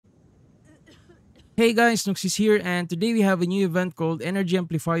Hey guys, Nuxis here, and today we have a new event called Energy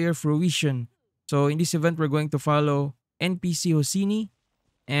Amplifier Fruition. So in this event, we're going to follow NPC Hosseini,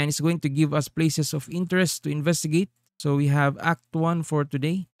 and it's going to give us places of interest to investigate. So we have Act 1 for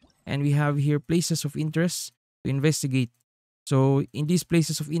today, and we have here places of interest to investigate. So in these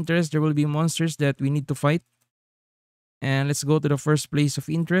places of interest, there will be monsters that we need to fight. And let's go to the first place of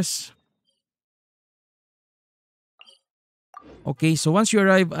interest. Okay, so once you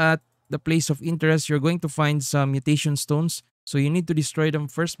arrive at the place of interest, you're going to find some mutation stones. So you need to destroy them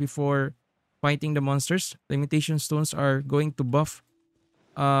first before fighting the monsters. The mutation stones are going to buff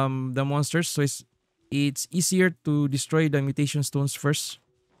the monsters, so it's easier to destroy the mutation stones first.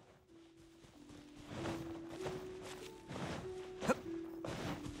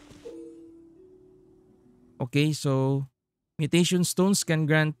 Okay, so mutation stones can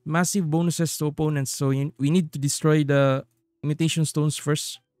grant massive bonuses to opponents. So we need to destroy the mutation stones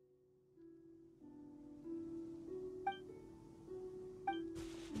first.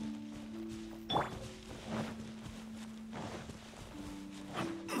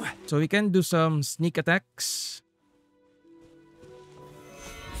 So we can do some sneak attacks.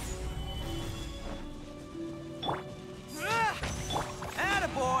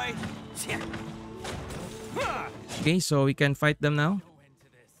 Attaboy! Okay, so we can fight them now.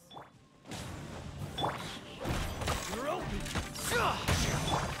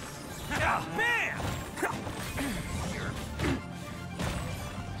 Bam!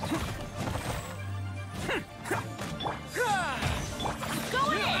 Go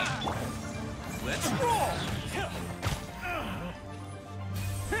ahead! Let's roll!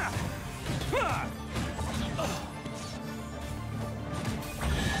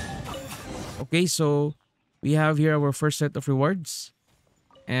 Okay, so we have here our first set of rewards.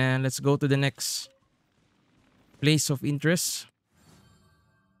 And let's go to the next place of interest.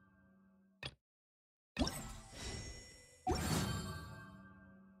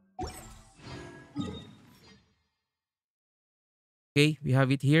 Okay, we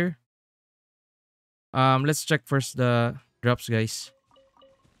have it here. Let's check first the drops, guys.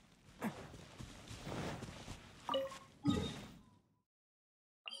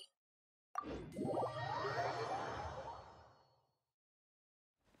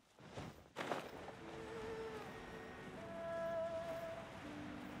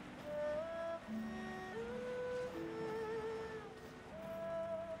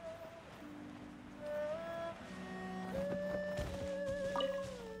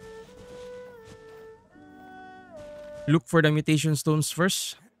 Look for the mutation stones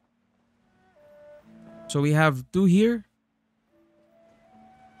first. So we have two here.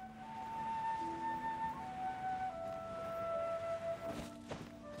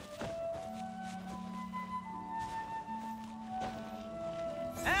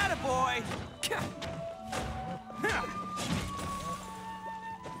 Attaboy!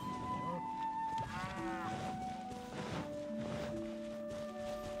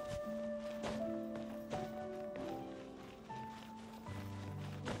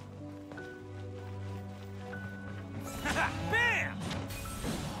 Bam!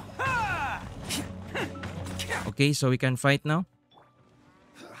 Ha! Okay, so we can fight now.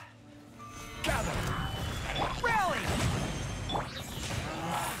 Gather! Rally!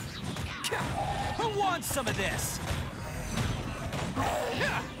 Who wants some of this?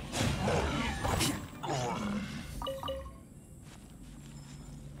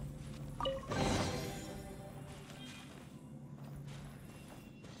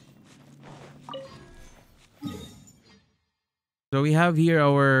 So we have here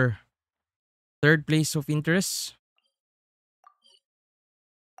our third place of interest.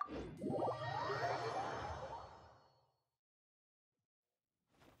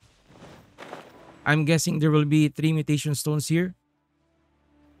 I'm guessing there will be 3 mutation stones here.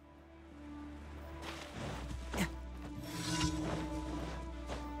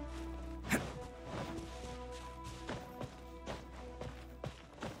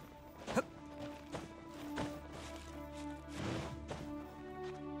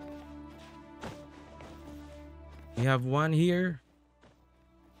 We have one here.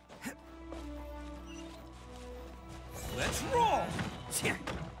 Let's roll!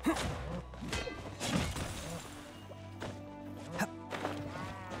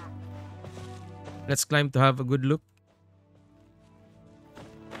 Let's climb to have a good look.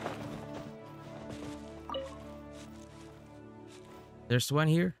 There's one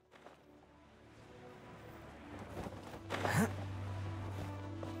here.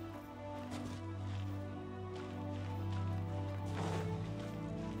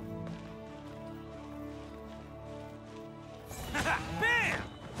 Bam!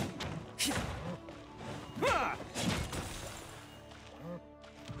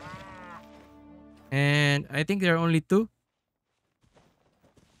 I think there are only two.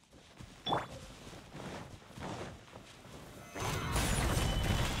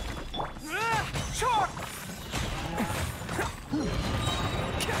 Shark!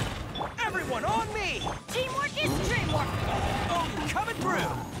 Everyone on me! Teamwork is dreamwork! Oh, coming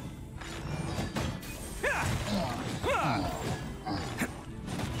through!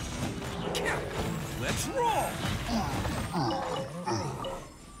 Let's roll!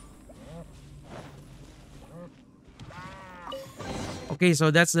 Okay,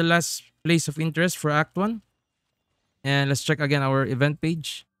 so that's the last place of interest for Act 1. And let's check again our event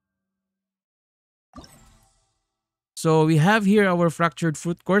page. So we have here our fractured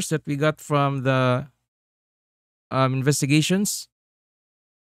fruit course that we got from the investigations.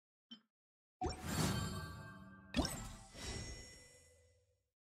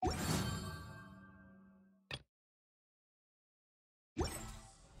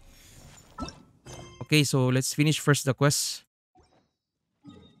 Okay, so let's finish first the quest.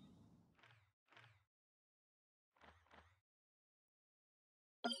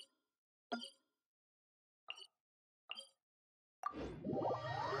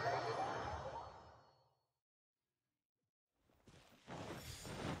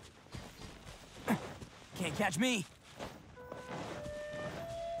 Can't catch me.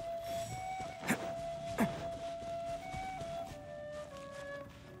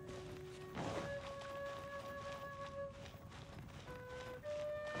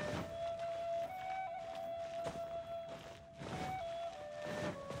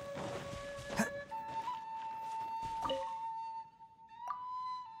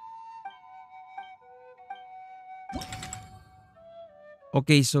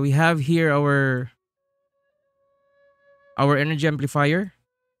 Okay, so we have here our energy amplifier,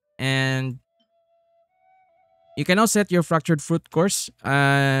 and you can now set your fractured fruit course.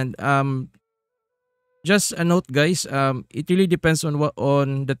 And just a note, guys, it really depends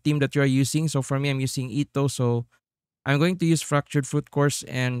on the team that you are using. So for me, I'm using Ito, so I'm going to use fractured fruit course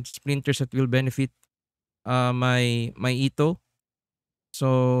and splinters that will benefit my Ito.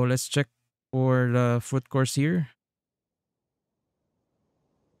 So let's check for the fruit course here.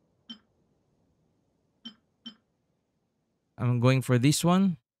 I'm going for this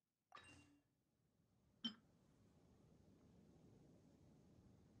one.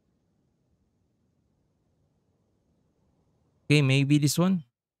 Okay, maybe this one.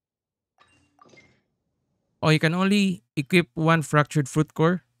 Oh, you can only equip one fractured fruit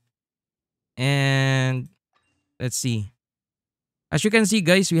core. And let's see. As you can see,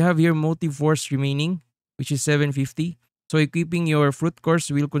 guys, we have here motive force remaining, which is 750. So equipping your fruit cores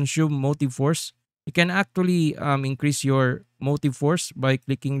will consume motive force. You can actually increase your motive force by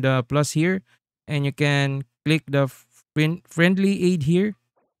clicking the plus here, and you can click the friendly aid here,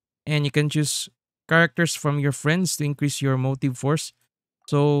 and you can choose characters from your friends to increase your motive force.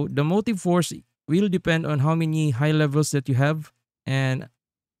 So the motive force will depend on how many high levels that you have, and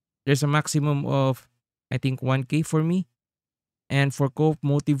there's a maximum of, I think, 1k for me. And for co-op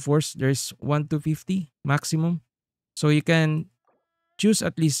motive force, there's 1 to 50 maximum. So you can choose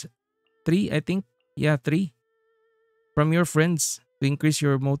at least 3, I think. Yeah, 3 from your friends to increase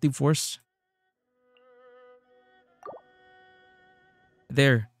your motive force.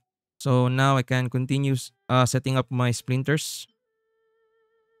 There. So now I can continue setting up my splinters.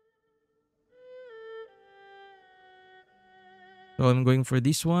 So I'm going for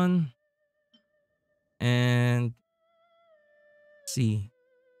this one. And see.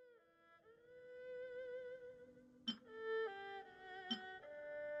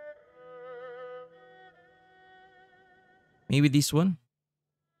 Maybe this one.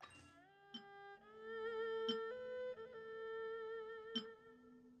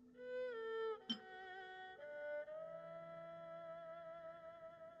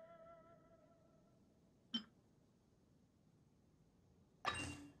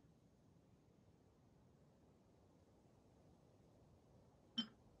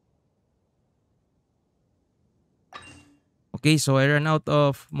 Okay, so I ran out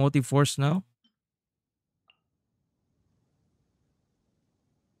of motive force now.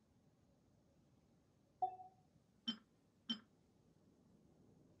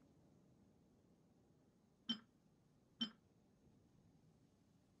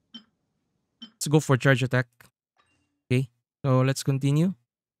 Let's go for charge attack. Okay, so let's continue.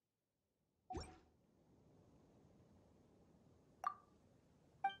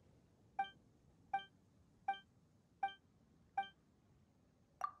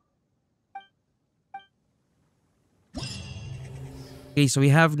 Okay, so we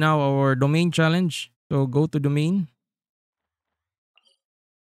have now our domain challenge. So go to domain.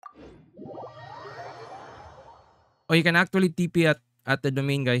 Oh, you can actually TP at the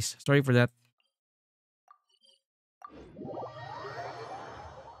domain, guys. Sorry for that.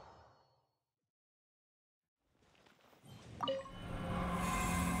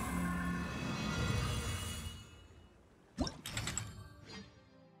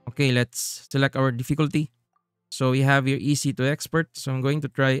 Okay, let's select our difficulty. So we have here easy to expert. So I'm going to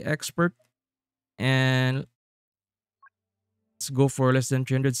try expert. And let's go for less than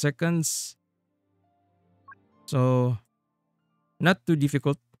 300 seconds. So not too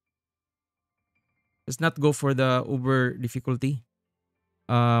difficult. Let's not go for the uber difficulty.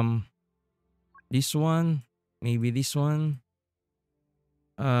 Um, this one, maybe this one.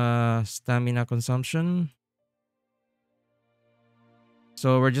 Stamina consumption.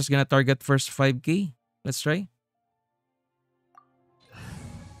 So we're just gonna target first 5k. Let's try.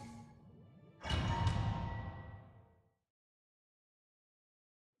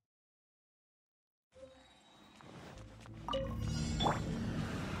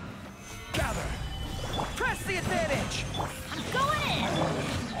 Gather. Press the advantage. I'm going in!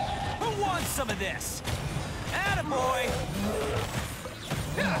 Who wants some of this? Attaboy.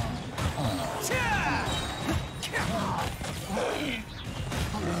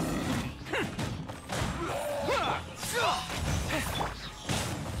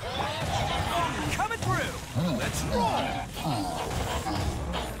 Coming through. Let's roll.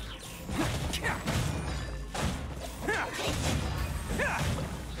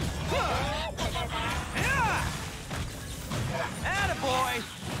 Attaboy.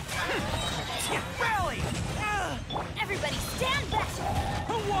 Rally. Everybody stand back!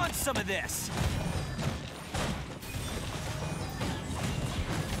 Who wants some of this?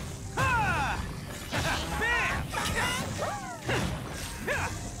 Ah! Bam!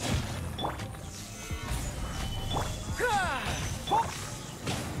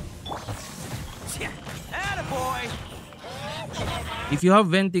 Attaboy! If you have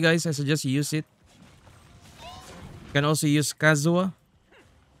Venti, guys, I suggest you use it. You can also use Kazuha.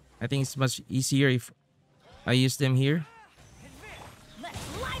 I think it's much easier if I use them here.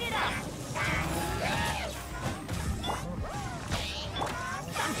 Let's light it up!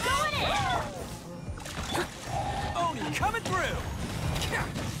 I'm going in! Oni coming through!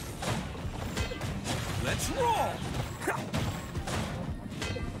 Let's roll!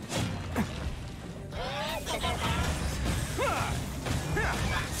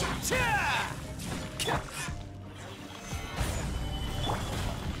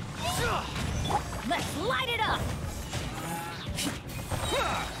 Let's light it up!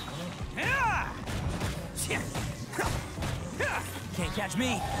 Can't catch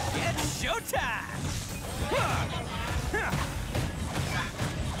me! It's showtime!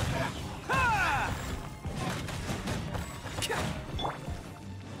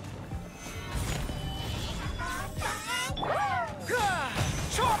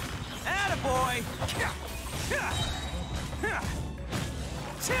 Attaboy!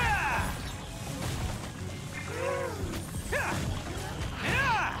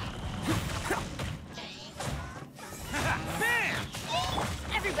 Bam!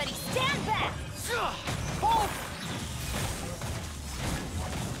 Everybody stand back! Hold!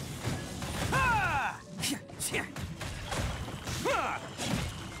 Ah!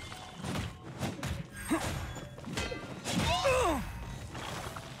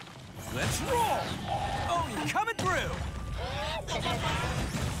 Let's roll! Oni coming through!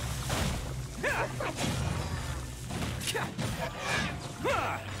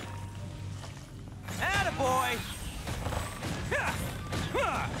 Attaboy! Bam!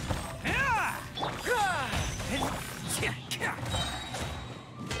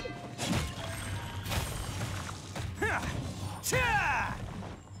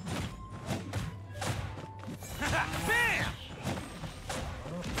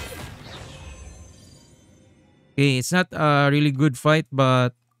 Okay, it's not a really good fight,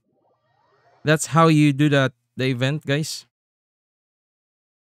 but that's how you do the event, guys.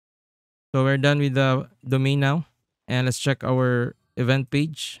 So we're done with the domain now. And let's check our event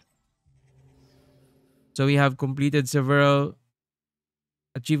page. So we have completed several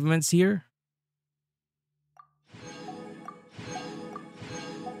achievements here.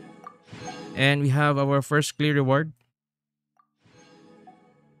 And we have our first clear reward.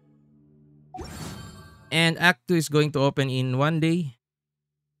 And Act 2 is going to open in 1 day.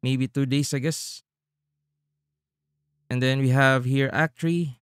 Maybe 2 days, I guess. And then we have here Act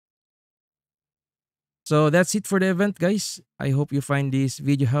 3. So that's it for the event, guys. I hope you find this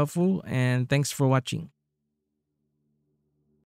video helpful and thanks for watching.